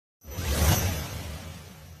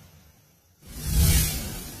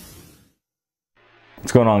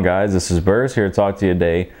What's going on, guys? This is Berz here to talk to you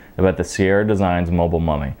today about the Sierra Designs Mobile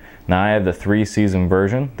Mummy. Now, I have the 3-season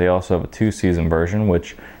version. They also have a 2-season version,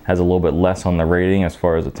 which has a little bit less on the rating as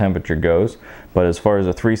far as the temperature goes. But as far as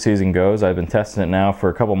the 3-season goes, I've been testing it now for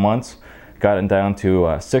a couple months. Got it down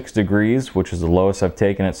to 6 degrees, which is the lowest I've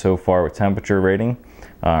taken it so far with temperature rating,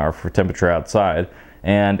 or for temperature outside.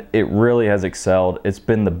 And it really has excelled. It's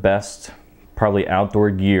been the best, probably, outdoor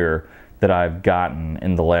gear that I've gotten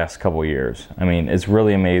in the last couple years. I mean, it's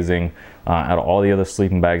really amazing. Out of all the other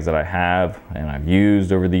sleeping bags that I have and I've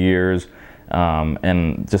used over the years,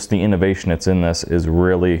 and just the innovation that's in this is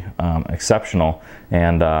really exceptional,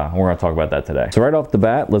 and we're going to talk about that today. So right off the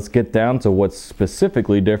bat, let's get down to what's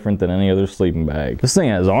specifically different than any other sleeping bag. This thing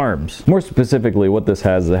has arms. More specifically, what this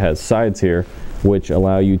has, it has sides here which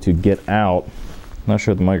allow you to get out. Not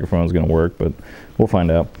sure if the microphone is going to work, but we'll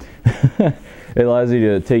find out. It allows you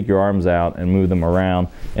to take your arms out and move them around,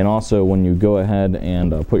 and also when you go ahead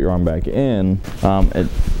and put your arm back in, it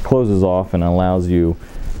closes off and allows you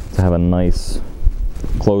to have a nice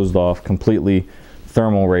closed off, completely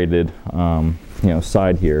thermal rated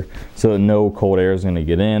side here, so that no cold air is going to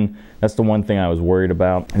get in. That's the one thing I was worried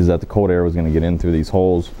about, is that the cold air was going to get in through these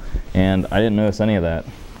holes, and I didn't notice any of that.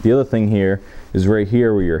 The other thing here is right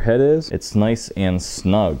here where your head is. It's nice and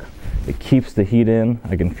snug. It keeps the heat in.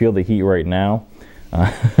 I can feel the heat right now,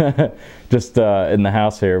 just in the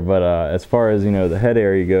house here. But as far as the head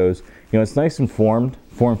area goes, it's nice and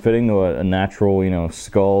form-fitting to a natural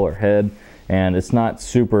skull or head, and it's not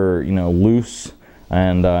super loose.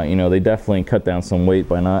 And they definitely cut down some weight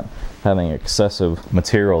by not having excessive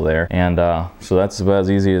material there. And so that's about as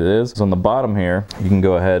easy as it is. So on the bottom here, you can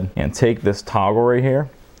go ahead and take this toggle right here,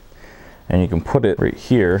 and you can put it right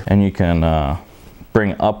here, and you can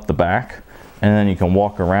bring up the back, and then you can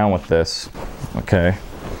walk around with this, okay?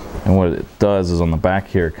 And what it does is on the back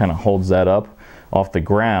here, it kind of holds that up off the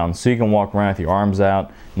ground, so you can walk around with your arms out,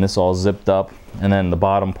 and this all zipped up. And then the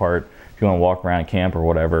bottom part, if you want to walk around camp or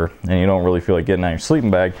whatever, and you don't really feel like getting out your sleeping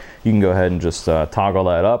bag, you can go ahead and just toggle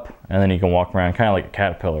that up, and then you can walk around kind of like a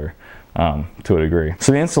caterpillar to a degree.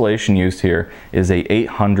 So the insulation used here is a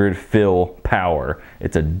 800 fill power.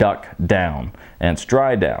 It's a Duck Down, and it's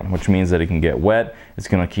dry down, which means that it can get wet. It's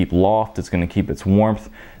going to keep loft. It's going to keep its warmth.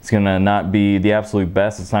 It's going to not be the absolute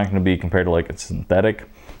best. It's not going to be compared to like a synthetic.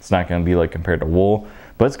 It's not going to be like compared to wool,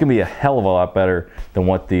 but it's going to be a hell of a lot better than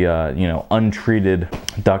what the untreated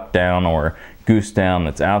Duck Down or Goose Down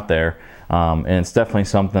that's out there. And it's definitely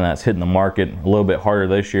something that's hitting the market a little bit harder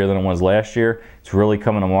this year than it was last year. It's really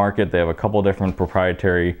coming to market. They have a couple different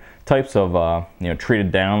proprietary types of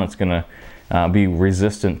treated down that's going to be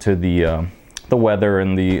resistant to the weather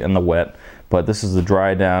and the wet. But this is the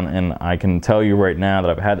dry down, and I can tell you right now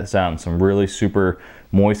that I've had this out in some really super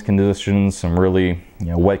moist conditions, some really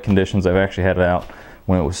wet conditions. I've actually had it out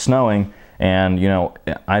when it was snowing, and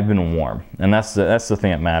I've been warm, and that's the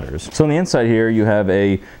thing that matters. So on the inside here, you have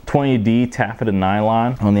a 20D taffeted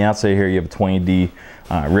nylon. On the outside here, you have a 20D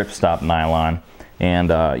ripstop nylon, and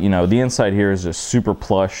the inside here is just super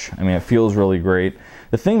plush. I mean, it feels really great.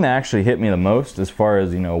 The thing that actually hit me the most, as far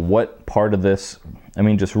as what part of this,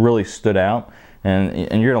 just really stood out,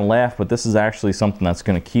 and you're gonna laugh, but this is actually something that's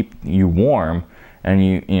gonna keep you warm.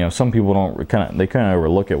 And some people don't kind of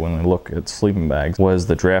overlook it when they look at sleeping bags, was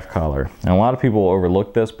the draft collar. And a lot of people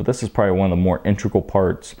overlook this, but this is probably one of the more integral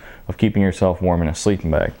parts of keeping yourself warm in a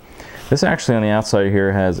sleeping bag. This actually on the outside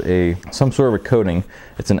here has some sort of a coating.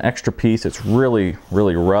 It's an extra piece. It's really,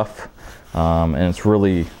 really rough, and it's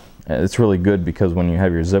really good, because when you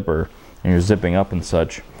have your zipper and you're zipping up and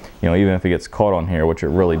such, even if it gets caught on here, which it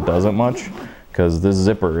really doesn't much, because this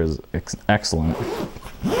zipper is excellent.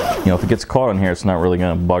 If it gets caught on here, it's not really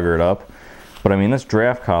going to bugger it up. But this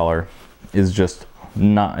draft collar is just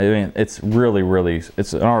not, it's really, really,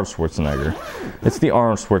 it's an Arnold Schwarzenegger. It's the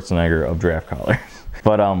Arnold Schwarzenegger of draft collars.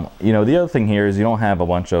 But the other thing here is you don't have a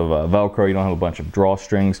bunch of Velcro, you don't have a bunch of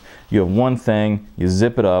drawstrings. You have one thing, you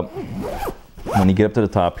zip it up. When you get up to the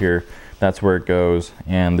top here, that's where it goes,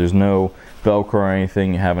 and there's no Velcro or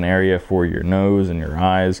anything. You have an area for your nose and your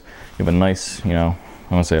eyes. You have a nice, I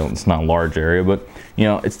want to say it's not a large area, but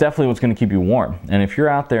it's definitely what's going to keep you warm. And if you're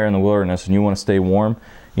out there in the wilderness and you want to stay warm,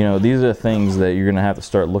 these are the things that you're going to have to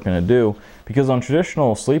start looking to do, because on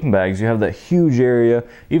traditional sleeping bags, you have that huge area.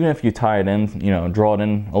 Even if you tie it in, draw it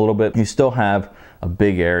in a little bit, you still have a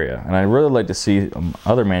big area. And I really like to see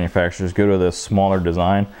other manufacturers go to this smaller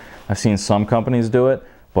design. I've seen some companies do it,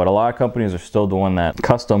 but a lot of companies are still doing that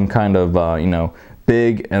custom kind of,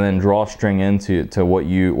 big, and then drawstring into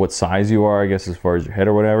what size you are, I guess, as far as your head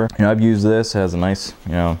or whatever. I've used this. It has a nice,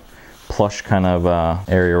 plush kind of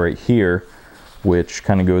area right here, which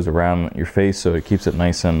kind of goes around your face, so it keeps it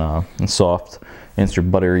nice and soft against your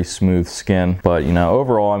buttery smooth skin. But you know,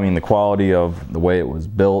 overall, I mean, the quality of the way it was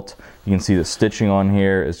built, you can see the stitching on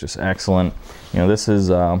here is just excellent. You know, this is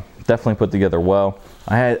definitely put together well.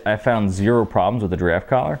 I found zero problems with the draft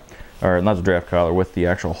collar, or not the draft collar, with the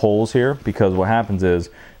actual holes here, because what happens is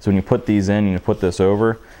when you put these in and you put this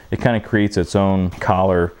over, it kind of creates its own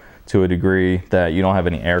collar to a degree that you don't have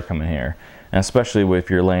any air coming here. And especially if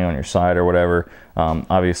you're laying on your side or whatever,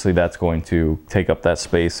 obviously that's going to take up that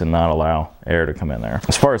space and not allow air to come in there.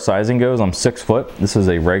 As far as sizing goes, I'm 6 foot. This is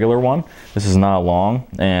a regular one. This is not long,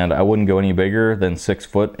 and I wouldn't go any bigger than 6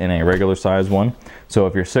 foot in a regular size one. So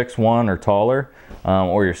if you're 6'1" or taller,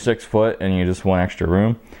 or you're 6 foot and you just want extra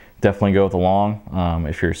room, definitely go with the long.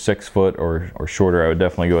 If you're 6 foot or shorter, I would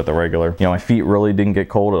definitely go with the regular. You know, my feet really didn't get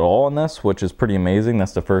cold at all in this, which is pretty amazing.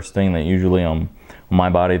 That's the first thing that usually on my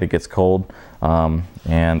body that gets cold. And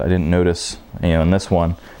I didn't notice, you know, in this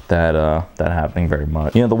one that that happening very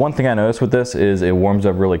much. You know, the one thing I noticed with this is it warms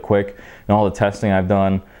up really quick. And all the testing I've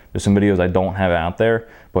done, there's some videos I don't have out there,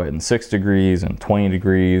 but in 6 degrees and 20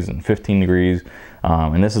 degrees and 15 degrees,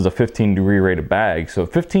 and this is a 15-degree rated bag. So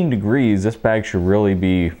 15 degrees, this bag should really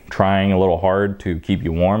be trying a little hard to keep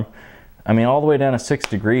you warm. I mean, all the way down to 6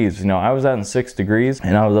 degrees. You know, I was out in 6 degrees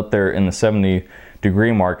and I was up there in the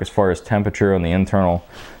 70-degree mark as far as temperature on the internal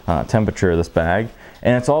temperature of this bag.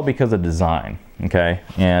 And it's all because of design, okay?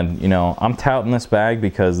 And, you know, I'm touting this bag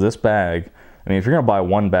because this bag, I mean, if you're gonna buy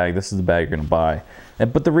one bag, this is the bag you're gonna buy.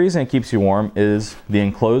 But the reason it keeps you warm is the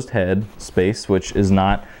enclosed head space, which is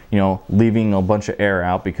not, you know, leaving a bunch of air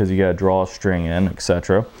out because you gotta draw a string in,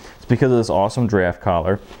 etc. It's because of this awesome draft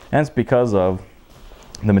collar, and it's because of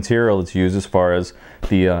the material that's used as far as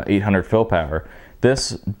the 800 fill power.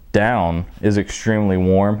 This down is extremely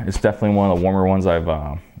warm. It's definitely one of the warmer ones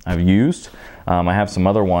I've used. I have some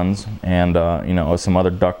other ones, and you know, some other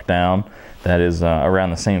Duck Down that is around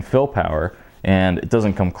the same fill power, and it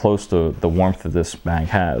doesn't come close to the warmth that this bag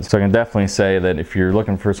has. So I can definitely say that if you're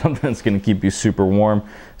looking for something that's going to keep you super warm,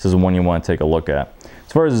 this is the one you want to take a look at.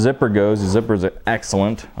 As far as the zipper goes, the zipper is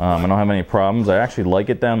excellent. I don't have any problems. I actually like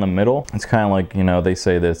it down the middle. It's kind of like, you know, they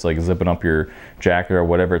say that it's like zipping up your jacket or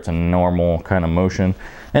whatever. It's a normal kind of motion,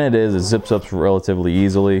 and it is. It zips up relatively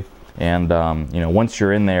easily. And you know, once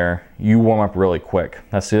you're in there, you warm up really quick.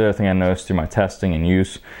 That's the other thing I noticed through my testing and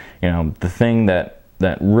use. You know, the thing that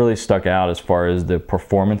really stuck out as far as the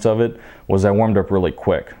performance of it was I warmed up really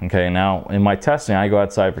quick. Okay, now in my testing, I go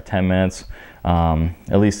outside for 10 minutes,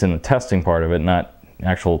 at least in the testing part of it, not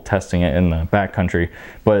actual testing it in the backcountry.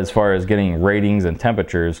 But as far as getting ratings and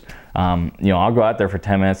temperatures, you know, I'll go out there for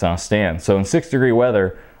 10 minutes and I'll stand. So in 6-degree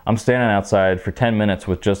weather, I'm standing outside for 10 minutes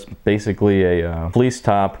with just basically a fleece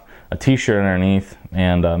top, a t-shirt underneath,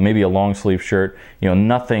 and maybe a long sleeve shirt. You know,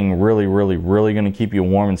 nothing really going to keep you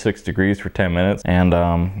warm in 6 degrees for 10 minutes. And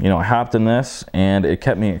you know, I hopped in this and it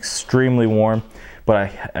kept me extremely warm,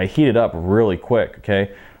 but I heated up really quick.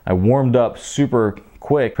 Okay, I warmed up super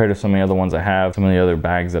quick compared to some of the other ones I have, some of the other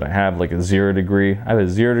bags that I have, like a 0 degree. I have a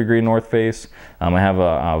 0 degree North Face. I have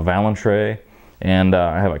a Valentre, and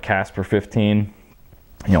I have a Casper 15.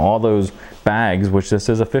 You know, all those bags, which this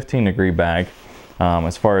is a 15-degree bag.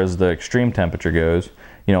 As far as the extreme temperature goes,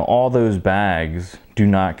 you know, all those bags do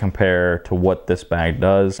not compare to what this bag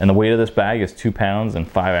does. And the weight of this bag is 2 pounds and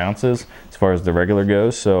 5 ounces as far as the regular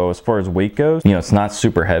goes. So as far as weight goes, you know, it's not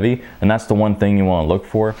super heavy. And that's the one thing you want to look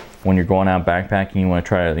for when you're going out backpacking. You want to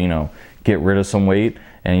try to, you know, get rid of some weight.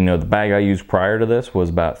 And you know, the bag I used prior to this was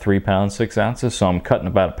about 3 pounds 6 ounces, so I'm cutting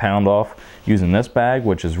about 1 pound off using this bag,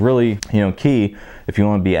 which is really, you know, key if you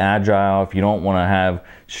want to be agile, if you don't want to have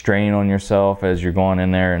strain on yourself as you're going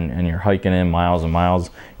in there and you're hiking in miles and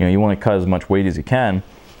miles. You know, you want to cut as much weight as you can.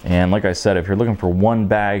 And like I said, if you're looking for one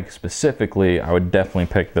bag specifically, I would definitely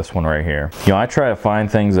pick this one right here. You know, I try to find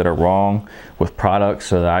things that are wrong with products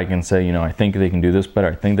so that I can say, you know, I think they can do this better,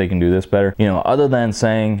 I think they can do this better. You know, other than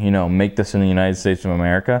saying, you know, make this in the United States of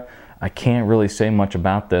America, I can't really say much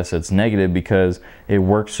about this. It's negative because it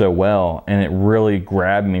works so well and it really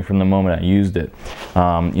grabbed me from the moment I used it.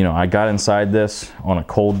 You know, I got inside this on a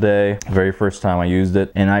cold day, very first time I used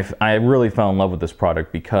it, and I really fell in love with this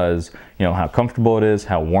product because, you know, how comfortable it is,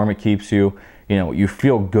 how warm it keeps you. You know, you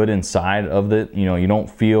feel good inside of it. You know, you don't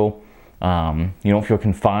feel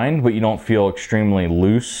confined, but you don't feel extremely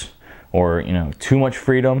loose or, you know, too much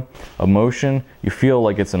freedom of motion. You feel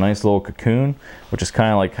like it's a nice little cocoon, which is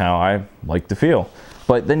kind of like how I like to feel.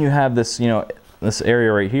 But then you have this, you know, this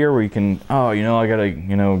area right here where you can, oh, you know, I gotta,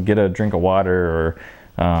 you know, get a drink of water, or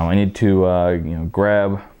I need to, you know,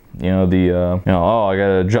 grab you know, the, you know, oh, I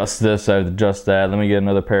gotta adjust this, I have to adjust that, let me get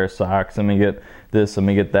another pair of socks, let me get this, let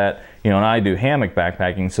me get that. You know, and I do hammock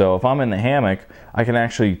backpacking, so if I'm in the hammock, I can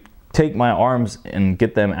actually take my arms and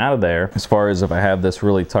get them out of there. As far as if I have this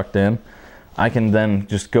really tucked in, I can then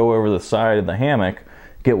just go over the side of the hammock,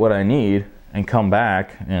 get what I need, and come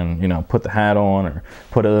back and, you know, put the hat on or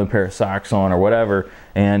put another pair of socks on or whatever.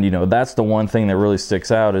 And, you know, that's the one thing that really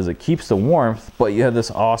sticks out, is it keeps the warmth, but you have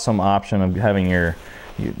this awesome option of having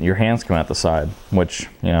your hands come out the side, which,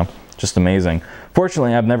 you know, just amazing.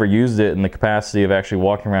 Fortunately, I've never used it in the capacity of actually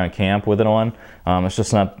walking around camp with it on. It's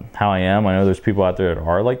just not how I am. I know there's people out there that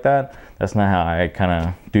are like that. That's not how I kind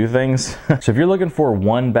of do things. So if you're looking for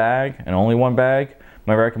one bag and only one bag,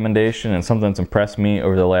 my recommendation, and something that's impressed me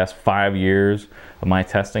over the last 5 years of my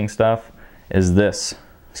testing stuff, is this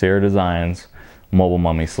Sierra Designs Mobile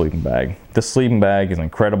Mummy sleeping bag. This sleeping bag is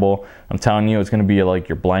incredible. I'm telling you, it's going to be like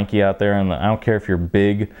your blankie out there, and I don't care if you're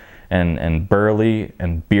big and burly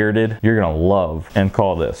and bearded, you're gonna love and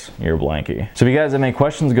call this your blankie. So if you guys have any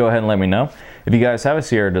questions, go ahead and let me know. If you guys have a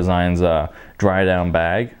Sierra Designs dry down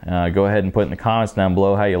bag, go ahead and put in the comments down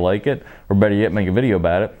below how you like it, or better yet, make a video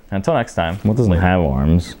about it. Until next time. What doesn't have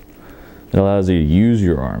arms? It allows you to use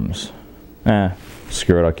your arms.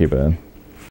 Screw it, I'll keep it in.